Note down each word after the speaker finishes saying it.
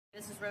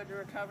This is Road to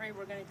Recovery.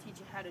 We're going to teach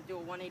you how to do a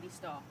 180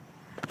 stall.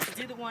 To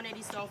do the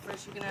 180 stall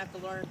first, you're going to have to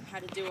learn how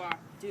to do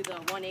the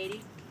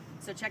 180.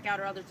 So check out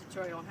our other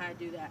tutorial on how to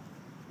do that.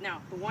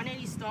 Now, the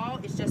 180 stall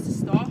is just a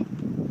stall,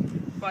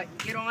 but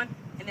you get on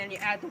and then you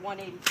add the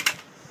 180.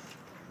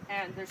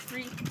 And there's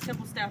 3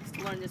 simple steps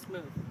to learn this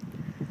move.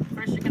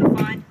 First, you're going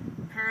to find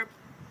a curb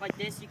like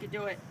this. You could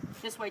do it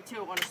this way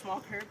too on a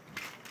small curb.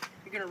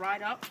 You're going to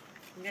ride up.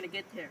 You're going to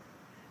get there.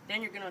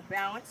 Then you're going to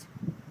balance.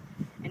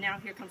 And now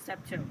here comes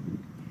step 2.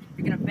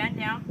 You're going to bend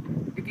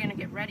down. You're going to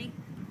get ready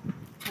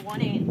to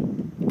 180.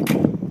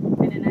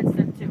 And then that's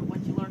step 2,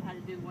 once you learn how to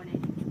do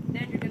 180.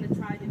 Then you're going to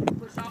try to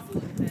push off a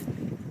little bit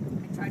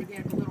and try to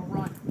get a little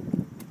run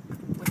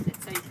with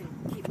it so you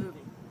can keep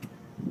moving.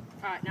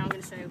 Alright, now I'm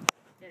going to show you